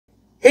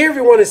Hey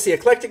everyone, it's the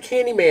Eclectic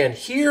Handyman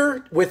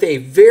here with a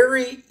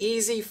very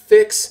easy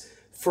fix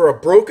for a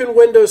broken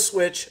window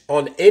switch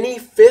on any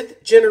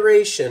 5th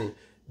generation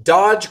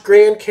Dodge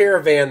Grand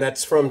Caravan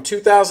that's from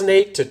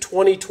 2008 to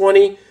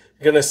 2020. You're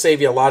going to save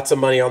you lots of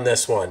money on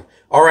this one.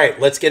 All right,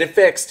 let's get it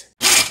fixed.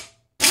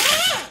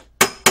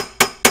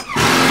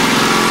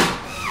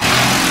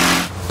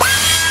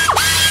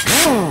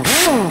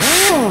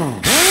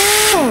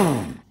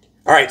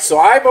 All right, so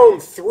I've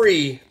owned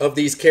 3 of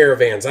these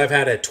Caravans. I've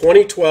had a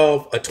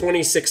 2012, a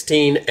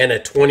 2016, and a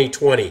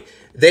 2020.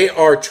 They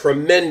are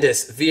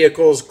tremendous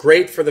vehicles,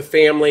 great for the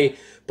family,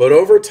 but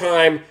over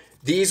time,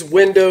 these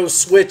window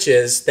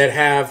switches that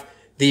have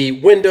the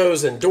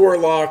windows and door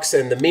locks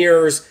and the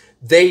mirrors,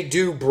 they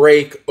do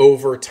break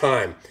over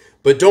time.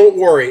 But don't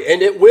worry,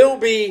 and it will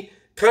be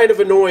kind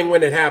of annoying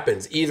when it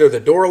happens. Either the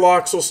door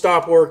locks will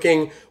stop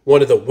working,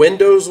 one of the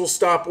windows will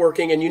stop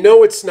working, and you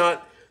know it's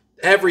not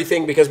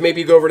everything because maybe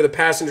you go over to the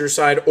passenger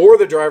side or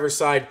the driver's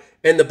side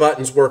and the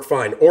buttons work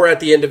fine, or at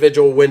the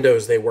individual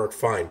windows they work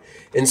fine.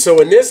 And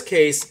so in this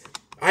case,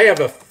 I have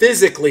a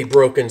physically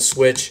broken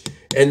switch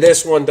and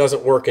this one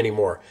doesn't work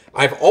anymore.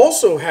 I've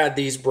also had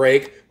these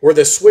break where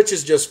the switch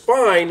is just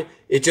fine,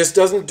 it just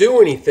doesn't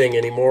do anything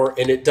anymore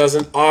and it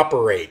doesn't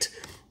operate.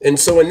 And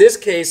so in this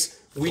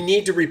case, we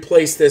need to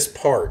replace this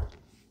part.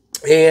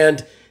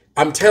 And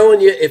I'm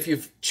telling you, if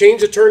you've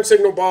changed a turn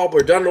signal bulb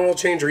or done an oil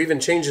change or even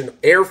changed an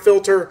air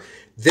filter,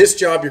 this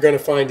job you're going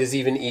to find is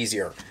even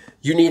easier.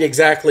 You need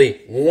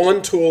exactly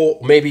 1 tool,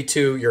 maybe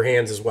 2, your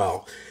hands as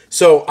well.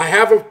 So I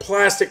have a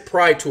plastic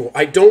pry tool.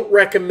 I don't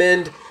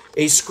recommend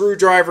a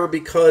screwdriver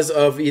because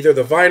of either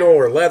the vinyl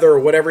or leather or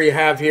whatever you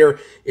have here.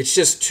 It's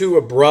just too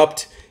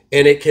abrupt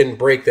and it can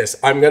break this.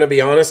 I'm going to be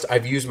honest,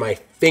 I've used my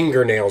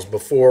fingernails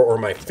before or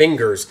my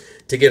fingers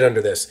to get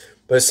under this.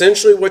 But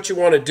essentially what you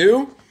want to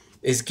do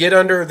is get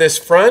under this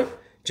front,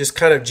 just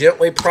kind of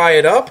gently pry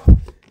it up,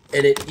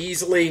 and it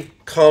easily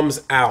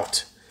comes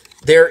out.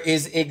 There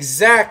is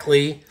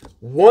exactly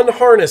 1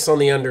 harness on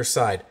the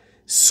underside.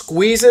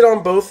 Squeeze it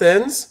on both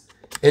ends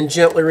and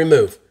gently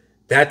remove.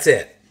 That's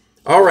it.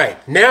 All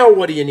right, now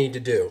what do you need to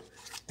do?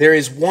 There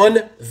is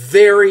one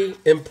very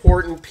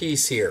important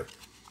piece here.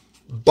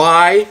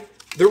 Buy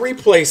the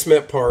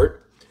replacement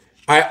part.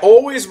 I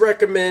always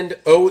recommend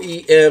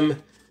OEM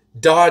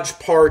Dodge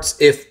parts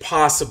if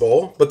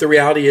possible, but the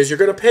reality is you're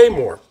going to pay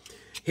more.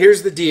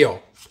 Here's the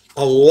deal.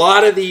 A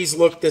lot of these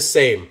look the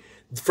same.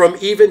 From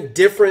even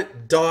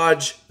different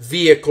Dodge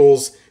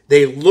vehicles,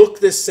 they look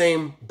the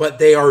same, but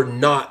they are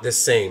not the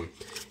same.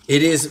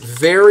 It is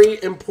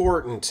very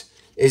important,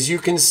 as you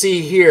can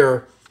see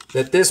here,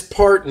 that this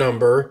part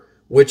number,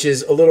 which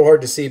is a little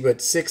hard to see, but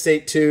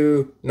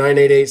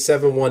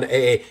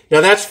 682-988-71AA.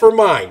 Now that's for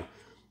mine.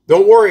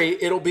 Don't worry,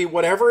 it'll be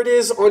whatever it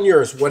is on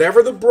yours,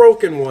 whatever the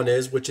broken one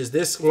is, which is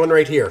this one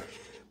right here.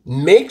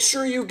 Make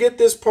sure you get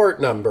this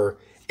part number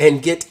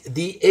and get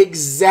the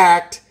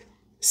exact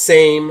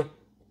same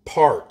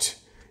part.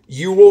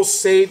 You will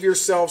save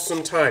yourself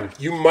some time.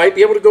 You might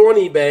be able to go on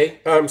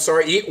eBay,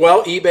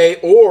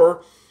 eBay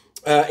or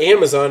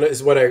Amazon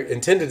is what I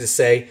intended to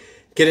say.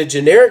 Get a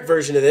generic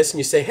version of this and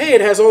you say, hey,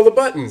 it has all the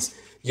buttons.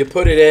 You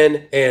put it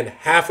in and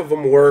half of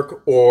them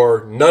work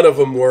or none of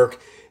them work.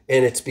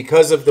 And it's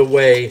because of the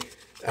way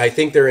I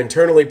think they're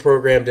internally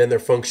programmed and their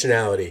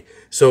functionality.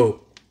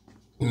 So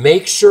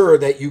make sure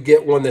that you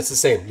get one that's the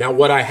same. Now,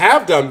 what I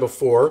have done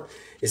before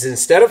is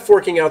instead of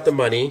forking out the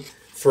money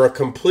for a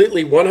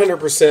completely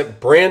 100%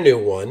 brand new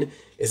one,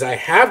 is I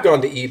have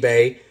gone to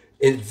eBay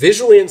and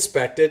visually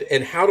inspected.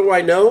 And how do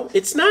I know?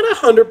 It's not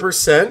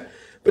 100%,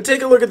 but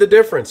take a look at the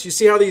difference. You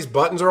see how these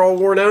buttons are all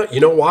worn out? You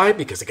know why?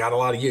 Because it got a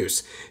lot of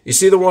use. You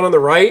see the one on the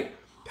right,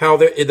 how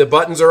the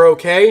buttons are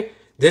okay?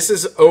 This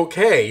is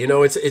okay, you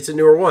know, it's a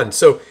newer one.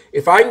 So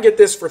if I can get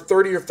this for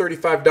 $30 or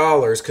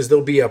 $35, because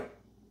there'll be a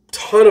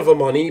ton of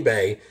them on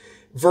eBay,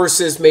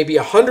 versus maybe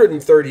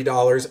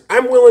 $130,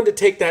 I'm willing to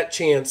take that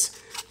chance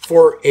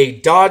for a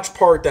Dodge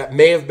part that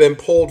may have been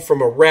pulled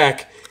from a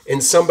wreck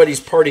and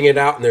somebody's parting it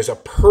out and there's a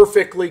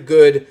perfectly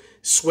good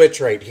switch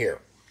right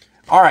here.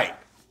 All right,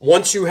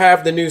 once you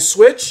have the new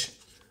switch,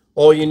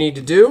 all you need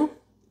to do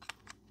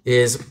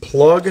is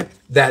plug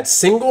that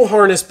single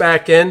harness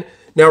back in.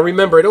 Now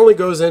remember, it only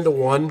goes into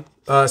one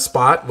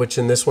spot, which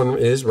in this one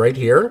is right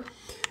here.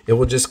 It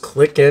will just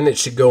click in. It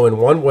should go in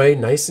one way,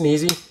 nice and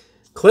easy.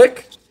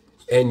 Click,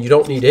 and you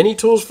don't need any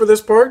tools for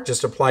this part.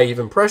 Just apply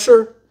even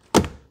pressure,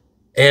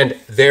 and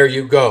there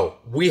you go.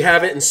 We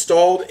have it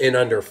installed in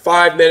under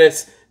 5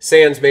 minutes.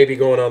 Sans maybe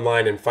going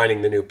online and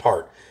finding the new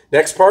part.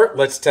 Next part,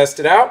 let's test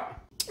it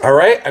out. All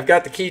right, I've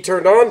got the key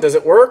turned on. Does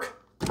it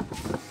work?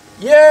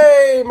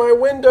 Yay, my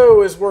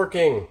window is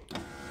working.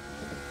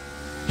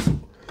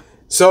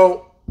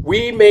 So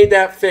we made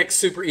that fix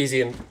super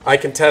easy, and I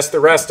can test the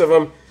rest of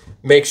them,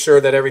 make sure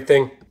that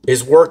everything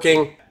is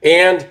working,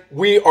 and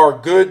we are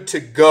good to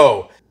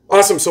go.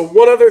 Awesome. So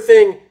one other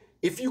thing,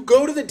 if you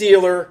go to the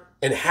dealer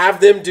and have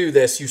them do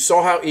this, you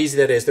saw how easy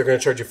that is. They're going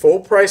to charge you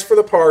full price for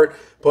the part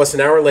plus an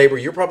hour labor.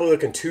 You're probably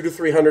looking $200 to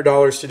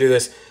 $300 to do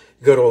this.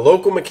 You go to a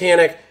local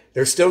mechanic,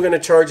 They're still going to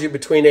charge you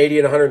between 80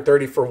 and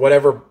 130 for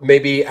whatever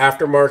maybe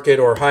aftermarket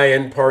or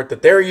high-end part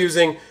that they're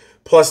using,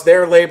 plus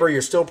their labor.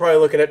 You're still probably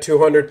looking at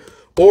 200.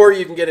 Or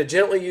you can get a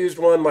gently used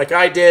one like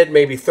I did,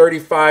 maybe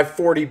 35,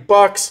 40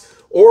 bucks.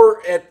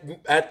 Or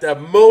at the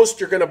most,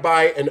 you're going to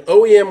buy an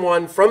OEM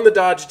one from the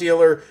Dodge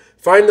dealer,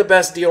 find the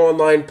best deal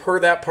online per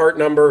that part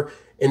number,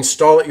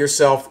 install it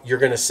yourself. You're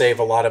going to save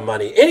a lot of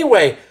money.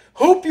 Anyway,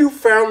 hope you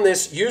found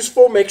this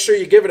useful. Make sure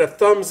you give it a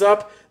thumbs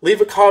up.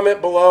 Leave a comment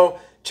below.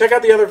 Check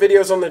out the other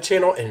videos on the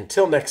channel. And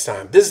until next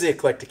time, this is the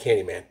Eclectic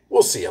Handyman.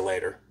 We'll see you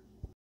later.